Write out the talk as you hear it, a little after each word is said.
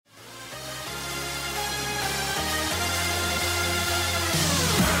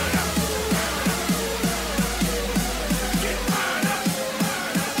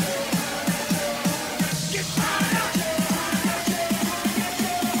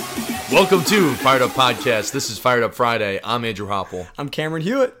Welcome to Fired Up Podcast. This is Fired Up Friday. I'm Andrew Hopple. I'm Cameron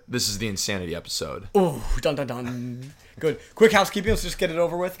Hewitt. This is the Insanity episode. Oh, dun dun dun. Good. Quick housekeeping. Let's just get it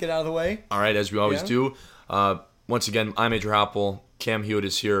over with. Get out of the way. All right, as we always do. Once again, I'm Andrew Hopple. Cam Hewitt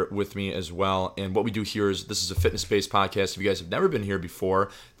is here with me as well. And what we do here is this is a fitness-based podcast. If you guys have never been here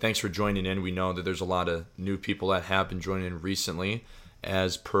before, thanks for joining in. We know that there's a lot of new people that have been joining in recently.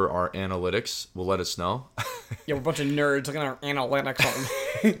 As per our analytics, will let us know. Yeah, we're a bunch of nerds looking at our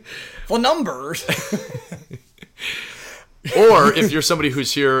analytics for numbers. Or if you're somebody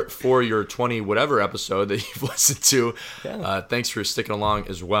who's here for your 20 whatever episode that you've listened to, thanks for sticking along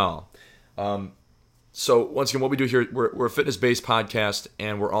as well. So once again, what we do here, we're a fitness-based podcast,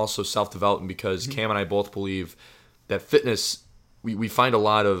 and we're also self-developing because Cam and I both believe that fitness, we find a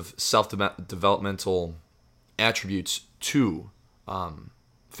lot of self-developmental attributes to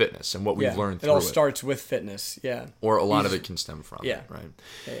fitness and what we've learned through it. It all starts with fitness, yeah. Or a lot of it can stem from it, right?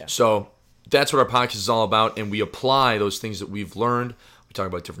 Yeah. So that's what our podcast is all about, and we apply those things that we've learned. We talk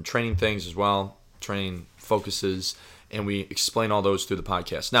about different training things as well, training focuses, and we explain all those through the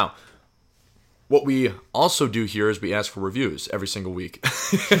podcast. Now, what we also do here is we ask for reviews every single week.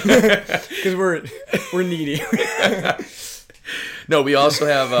 Because we're needy. No, we also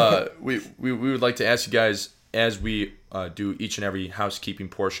have, we would like to ask you guys, as we do each and every housekeeping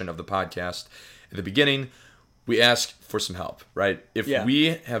portion of the podcast, at the beginning, we ask for some help, right? If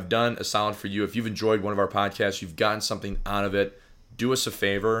we have done a solid for you, if you've enjoyed one of our podcasts, you've gotten something out of it, do us a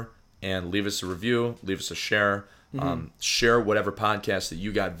favor and leave us a review, leave us a share, share whatever podcast that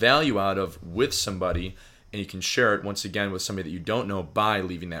you got value out of with somebody, and you can share it, once again, with somebody that you don't know by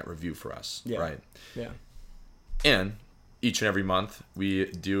leaving that review for us, right? Yeah. And each and every month, we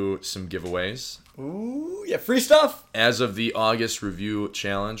do some giveaways. Ooh, yeah, free stuff. As of the August review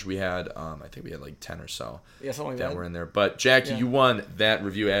challenge, we had, I think we had like 10 or so something like that were in there. But Jackie, you won that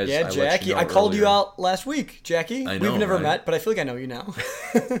review as I Jackie. let you know I called earlier. you out last week, Jackie. I know, We've never right? met, but I feel like I know you now.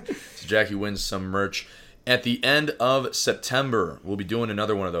 So Jackie wins some merch. At the end of September, we'll be doing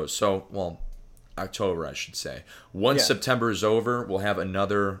another one of those. So, October, I should say. Once September is over, we'll have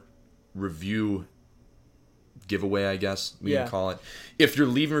another review giveaway, I guess we can call it. If you're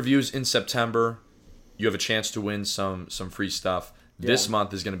leaving reviews in September, you have a chance to win some free stuff. This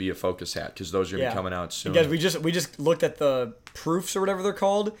month is going to be a focus hat because those are going to be coming out soon. Guys, we just looked at the proofs or whatever they're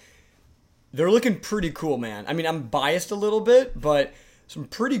called. They're looking pretty cool, man. I mean, I'm biased a little bit, but some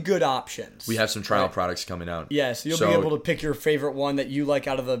pretty good options. We have some trial products coming out. Yes, you'll be able to pick your favorite one that you like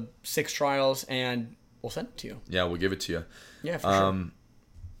out of the 6 trials, and we'll send it to you. Yeah, we'll give it to you. Yeah, for sure.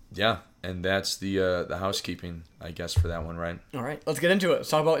 Yeah, and that's the housekeeping, I guess, for that one, right? All right, let's get into it. Let's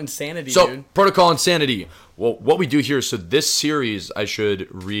talk about insanity, so, dude. Protocol Insanity. Well, what we do here, so this series, I should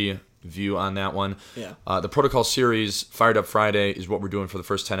review on that one. Yeah. The Protocol series, Fired Up Friday, is what we're doing for the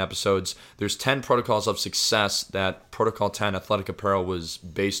first 10 episodes. There's 10 protocols of success that Protocol 10 Athletic Apparel was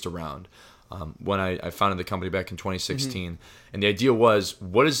based around when I founded the company back in 2016. And the idea was,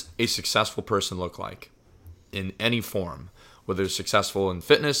 what does a successful person look like in any form? Whether they're successful in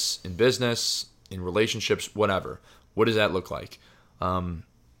fitness, in business, in relationships, whatever. What does that look like? And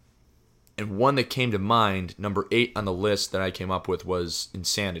one that came to mind, number 8 on the list that I came up with was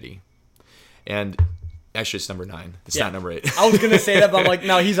insanity. And actually, it's number 9. It's not number 8. I was gonna say that, but I'm like,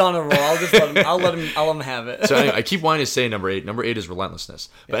 no, he's on a roll. I'll let him have it. So anyway, I keep wanting to say number 8. Number 8 is relentlessness.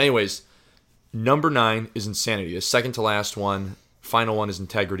 But anyways, number 9 is insanity. The second to last one, final one is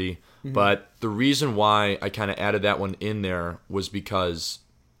integrity. But the reason why I kind of added that one in there was because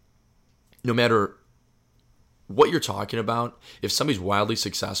no matter what you're talking about, if somebody's wildly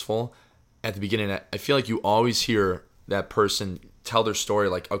successful, at the beginning, I feel like you always hear that person tell their story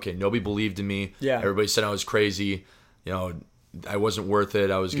like, okay, nobody believed in me. Yeah. Everybody said I was crazy. I wasn't worth it.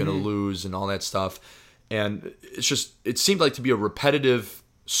 I was going to lose and all that stuff. And it seemed like to be a repetitive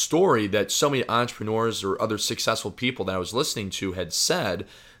story that so many entrepreneurs or other successful people that I was listening to had said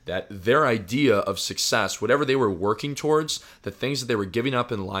that their idea of success, whatever they were working towards, the things that they were giving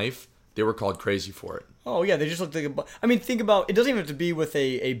up in life, they were called crazy for it. Oh, yeah, they just looked like think about, it doesn't even have to be with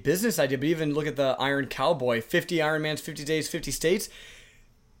a business idea, but even look at the Iron Cowboy, 50 Ironmans, 50 days, 50 states.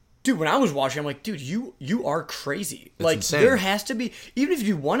 Dude, when I was watching, I'm like, dude, you are crazy. That's like, insane. There has to be, even if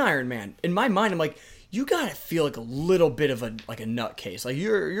you do one Ironman, in my mind, I'm like, you gotta feel like a little bit of a nutcase. Like,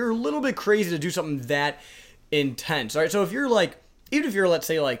 you're a little bit crazy to do something that intense. All right, so if you're like, even if you're, let's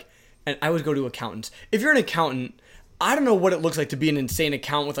say, like, and I always go to accountants. If you're an accountant, I don't know what it looks like to be an insane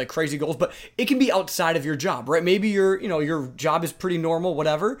accountant with like crazy goals, but it can be outside of your job, right? Maybe your job is pretty normal,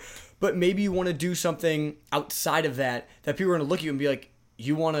 whatever, but maybe you want to do something outside of that people are going to look at you and be like,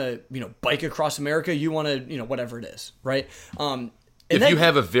 you want to, bike across America, you want to, whatever it is, right? if you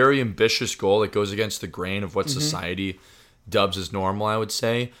have a very ambitious goal that goes against the grain of what society dubs as normal, I would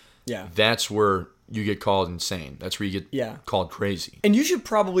say, that's where you get called insane. That's where you get called crazy. And you should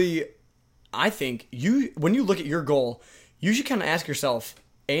probably, I think, when you look at your goal, you should kind of ask yourself,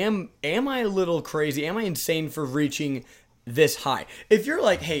 am I a little crazy? Am I insane for reaching this high? If you're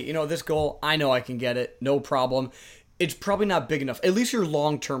like, hey, this goal, I know I can get it, no problem. It's probably not big enough. At least your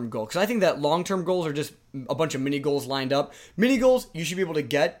long-term goal. Because I think that long-term goals are just a bunch of mini goals lined up. Mini goals you should be able to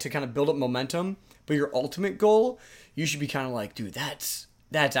get to kind of build up momentum. But your ultimate goal, you should be kind of like, dude, that's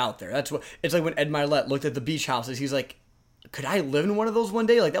out there. That's what it's like when Ed Milet looked at the beach houses. He's like, could I live in one of those one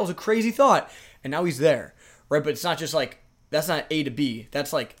day? Like, that was a crazy thought. And now he's there, right? But it's not just like, that's not A to B.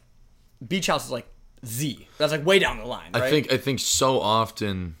 That's like, beach house is like Z. That's like way down the line, right? I think so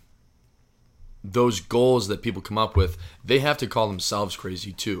often those goals that people come up with, they have to call themselves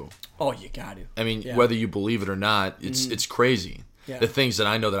crazy too. Oh, you got to. I mean, whether you believe it or not, it's crazy. Yeah. The things that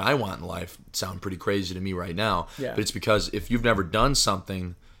I know that I want in life sound pretty crazy to me right now. Yeah. But it's because if you've never done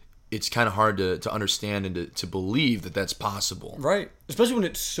something, it's kind of hard to understand and to believe that that's possible. Right. Especially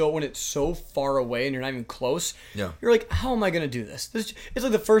when it's so far away and you're not even close. Yeah. You're like, how am I going to do this? It's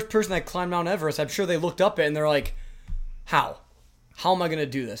like the first person that climbed Mount Everest. I'm sure they looked up it and they're like, how? How am I going to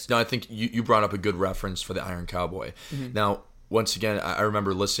do this? No, I think you brought up a good reference for the Iron Cowboy. Mm-hmm. Now, once again, I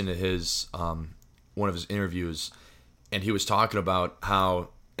remember listening to his one of his interviews, and he was talking about how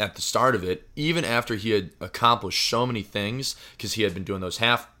at the start of it, even after he had accomplished so many things, because he had been doing those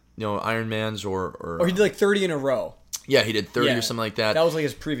half Ironmans or he did like 30 in a row. Yeah, he did 30 or something like that. That was like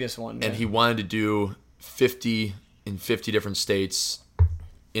his previous one. And he wanted to do 50 in 50 different states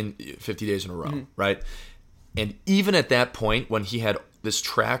in 50 days in a row, right? And even at that point, when he had this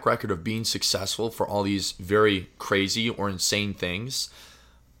track record of being successful for all these very crazy or insane things,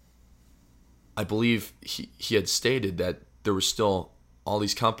 I believe he had stated that there were still all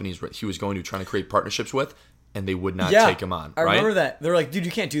these companies he was going to trying to create partnerships with, and they would not take him on. I remember that. They're like, dude,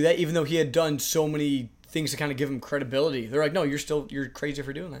 you can't do that, even though he had done so many things to kind of give him credibility. They're like, no, you're crazy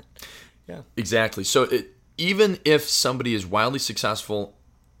for doing that. Yeah. Exactly. So even if somebody is wildly successful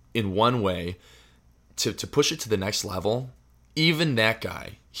in one way, to push it to the next level, even that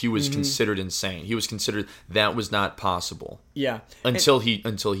guy, he was considered insane. He was considered that was not possible. Yeah. Until he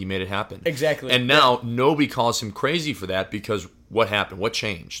made it happen. Exactly. And now nobody calls him crazy for that, because what happened? What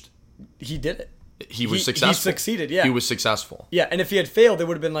changed? He did it. He was successful. He succeeded, yeah. He was successful. Yeah, and if he had failed, they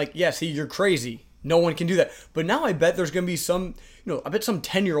would have been like, yes, you're crazy. No one can do that. But now I bet there's going to be some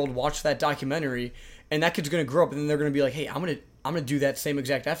 10-year-old watch that documentary, and that kid's going to grow up, and then they're going to be like, hey, I'm going to do that same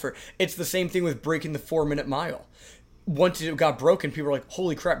exact effort. It's the same thing with breaking the 4-minute mile. Once it got broken, people were like,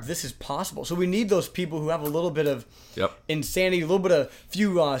 holy crap, this is possible. So we need those people who have a little bit of insanity, a little bit of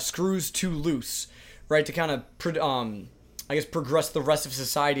few screws too loose, right, to kind of progress the rest of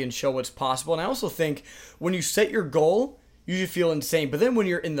society and show what's possible. And I also think when you set your goal, you should feel insane. But then when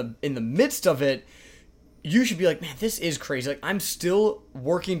you're in the midst of it, you should be like, man, this is crazy. Like, I'm still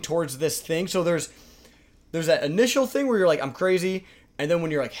working towards this thing. So there's that initial thing where you're like, I'm crazy. And then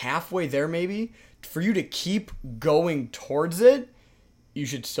when you're like halfway there, maybe, for you to keep going towards it, you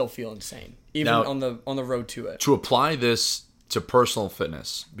should still feel insane, even now, on the road to it. To apply this to personal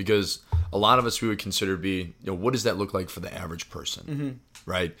fitness, because a lot of us we would consider to be, what does that look like for the average person,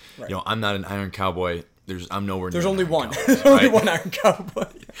 right? I'm not an Iron Cowboy. I'm nowhere near. There's only one. Cowboy, There's only one Iron Cowboy.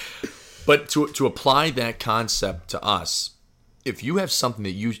 But to apply that concept to us, if you have something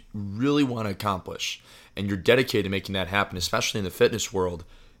that you really want to accomplish and you're dedicated to making that happen, especially in the fitness world,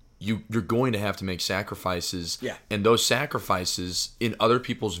 you're going to have to make sacrifices. Yeah. And those sacrifices, in other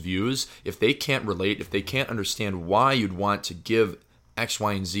people's views, if they can't relate, if they can't understand why you'd want to give X,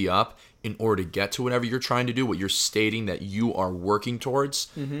 Y, and Z up in order to get to whatever you're trying to do, what you're stating that you are working towards,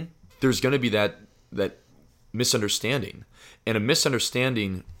 there's going to be that misunderstanding. And a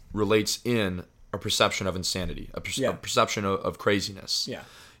misunderstanding relates in a perception of insanity, a perception of craziness. Yeah.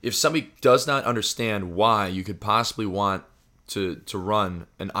 If somebody does not understand why you could possibly want to run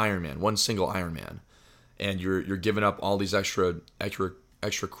an Ironman, one single Ironman, and you're giving up all these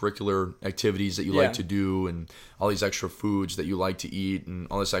extracurricular activities that you like to do, and all these extra foods that you like to eat, and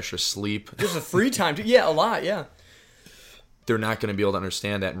all this extra sleep. Just a free time. A lot, yeah. They're not going to be able to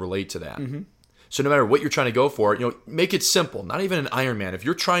understand that and relate to that. So no matter what you're trying to go for, make it simple. Not even an Ironman. If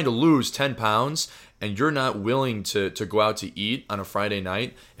you're trying to lose 10 pounds and you're not willing to go out to eat on a Friday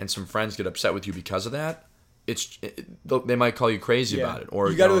night, and some friends get upset with you because of that, they might call you crazy about it. Or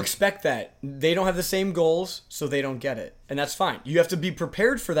you got to expect that. They don't have the same goals, so they don't get it. And that's fine. You have to be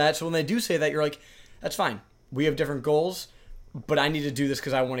prepared for that, so when they do say that, you're like, that's fine. We have different goals, but I need to do this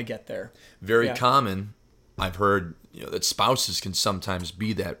because I want to get there. Very common. I've heard that spouses can sometimes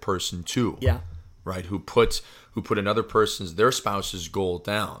be that person too. Yeah. Right. Who put another person's, their spouse's goal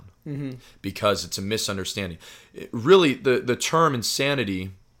down because it's a misunderstanding. Really, the term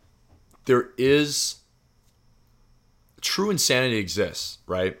insanity, true insanity exists,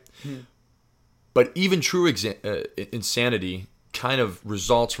 right? But even true insanity kind of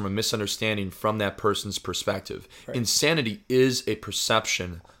results from a misunderstanding from that person's perspective. Right. Insanity is a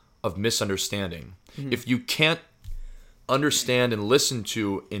perception of misunderstanding. If you can't understand and listen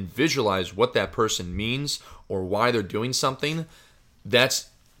to and visualize what that person means or why they're doing something, that's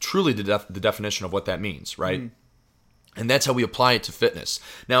truly the definition of what that means, right? And that's how we apply it to fitness.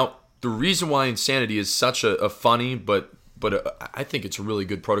 Now, the reason why insanity is such a funny but I think it's a really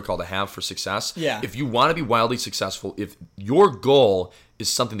good protocol to have for success. Yeah. If you want to be wildly successful, if your goal is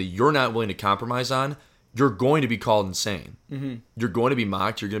something that you're not willing to compromise on, you're going to be called insane. You're going to be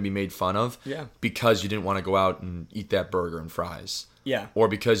mocked. You're going to be made fun of because you didn't want to go out and eat that burger and fries. Yeah. Or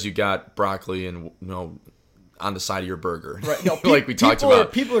because you got broccoli and on the side of your burger. Right. No, like we talked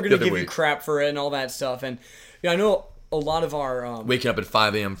about. People are going to give you crap for it and all that stuff. And I know a lot of our waking up at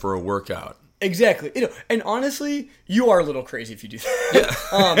 5 a.m. for a workout. Exactly. And honestly, you are a little crazy if you do that.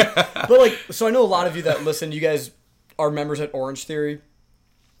 Yeah. But so I know a lot of you that listen, you guys are members at Orange Theory.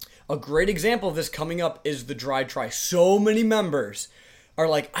 A great example of this coming up is the dry try. So many members are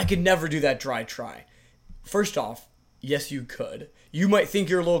like, I could never do that dry try. First off, yes, you could. You might think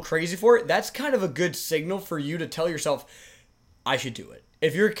you're a little crazy for it. That's kind of a good signal for you to tell yourself, I should do it.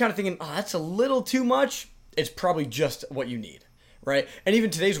 If you're kind of thinking, oh, that's a little too much, it's probably just what you need. Right? And even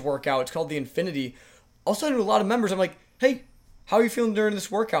today's workout, it's called the Infinity. Also, I know a lot of members, I'm like, hey, how are you feeling during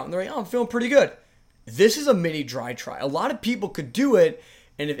this workout? And they're like, oh, I'm feeling pretty good. This is a mini dry try. A lot of people could do it,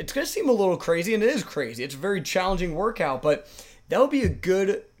 and it's going to seem a little crazy, and it is crazy. It's a very challenging workout, but that would be a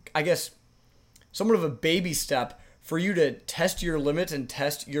good, I guess, somewhat of a baby step for you to test your limits and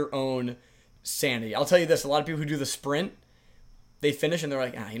test your own sanity. I'll tell you this, a lot of people who do the sprint, they finish and they're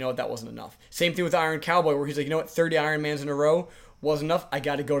like, you know what, that wasn't enough. Same thing with Iron Cowboy, where he's like, you know what, 30 Ironmans in a row wasn't enough. I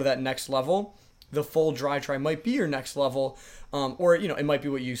got to go to that next level. The full dry try might be your next level. Or, it might be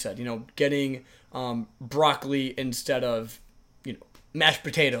what you said, getting broccoli instead of, mashed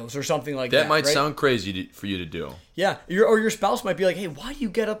potatoes or something like that. That might right? sound crazy for you to do. Yeah. Your spouse might be like, hey, why do you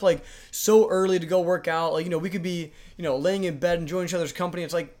get up so early to go work out? We could be, laying in bed enjoying each other's company.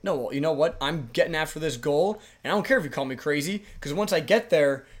 It's like, no, well, you know what? I'm getting after this goal, and I don't care if you call me crazy, because once I get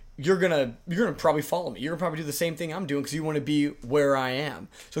there, you're gonna probably follow me. You're gonna probably do the same thing I'm doing because you want to be where I am.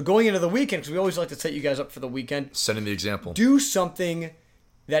 So going into the weekend, because we always like to set you guys up for the weekend. Setting the example. Do something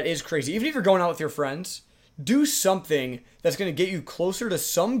that is crazy. Even if you're going out with your friends, do something that's going to get you closer to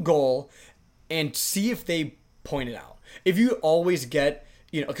some goal and see if they point it out. If you always get,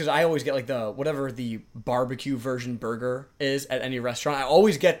 because I always get whatever the barbecue version burger is at any restaurant. I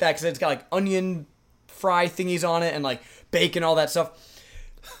always get that because it's got onion fry thingies on it and bacon, all that stuff.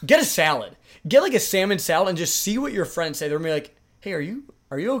 Get a salad. Get a salmon salad and just see what your friends say. They're going to be like, hey, are you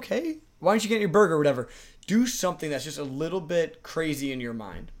okay? Why aren't you getting your burger or whatever? Do something that's just a little bit crazy in your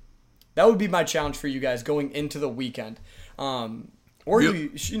mind. That would be my challenge for you guys going into the weekend. Or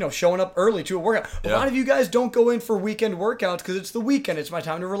showing up early to a workout. A lot of you guys don't go in for weekend workouts because it's the weekend. It's my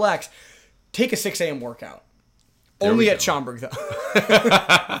time to relax. Take a 6 a.m. workout. Only at Schaumburg, though.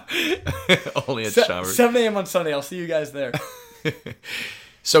 Only at Schaumburg. 7 a.m. on Sunday. I'll see you guys there.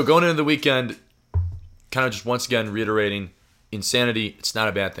 So going into the weekend, kind of just once again reiterating, insanity, it's not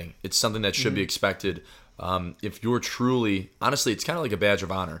a bad thing. It's something that should be expected. If you're truly, honestly, it's kind of like a badge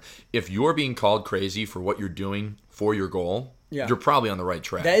of honor. If you're being called crazy for what you're doing for your goal, you're probably on the right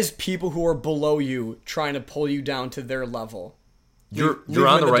track. That is people who are below you trying to pull you down to their level. You're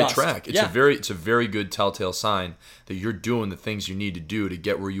on the right track. It's a very good telltale sign that you're doing the things you need to do to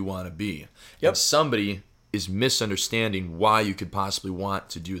get where you want to be. Yep. And somebody is misunderstanding why you could possibly want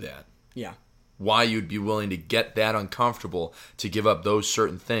to do that. Yeah. Why you'd be willing to get that uncomfortable to give up those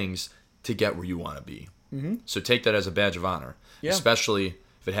certain things to get where you want to be. Mm-hmm. So take that as a badge of honor, especially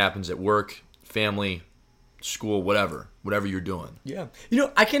if it happens at work, family, school, whatever you're doing. Yeah.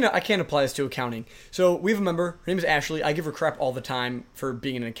 I can't apply this to accounting. So we have a member, her name is Ashley. I give her crap all the time for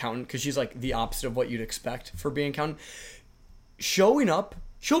being an accountant because she's the opposite of what you'd expect for being an accountant. Show up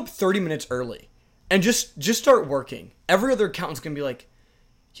 30 minutes early and just start working. Every other accountant's going to be like,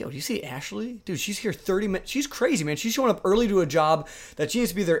 yo, do you see Ashley? Dude, she's here 30 minutes. She's crazy, man. She's showing up early to a job that she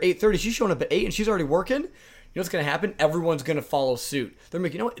needs to be there 8:30. She's showing up at 8 and she's already working. You know what's going to happen? Everyone's going to follow suit. They're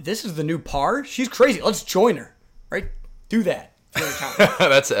like, you know what? This is the new par. She's crazy. Let's join her. Right? Do that.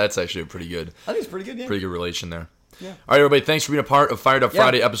 That's actually a pretty good. I think it's pretty good, yeah. Pretty good relation there. Yeah. All right, everybody. Thanks for being a part of Fired Up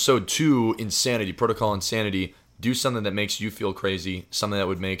Friday, episode 2, Insanity, Protocol Insanity. do something that makes you feel crazy, something that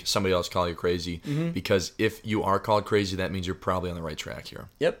would make somebody else call you crazy. Because if you are called crazy, that means you're probably on the right track here.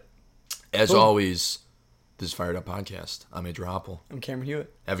 Yep. As always, this is Fired Up Podcast. I'm Andrew Hoppel. I'm Cameron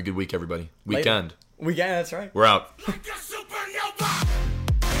Hewitt. Have a good week, everybody. Later. Weekend. Weekend, that's right. We're out.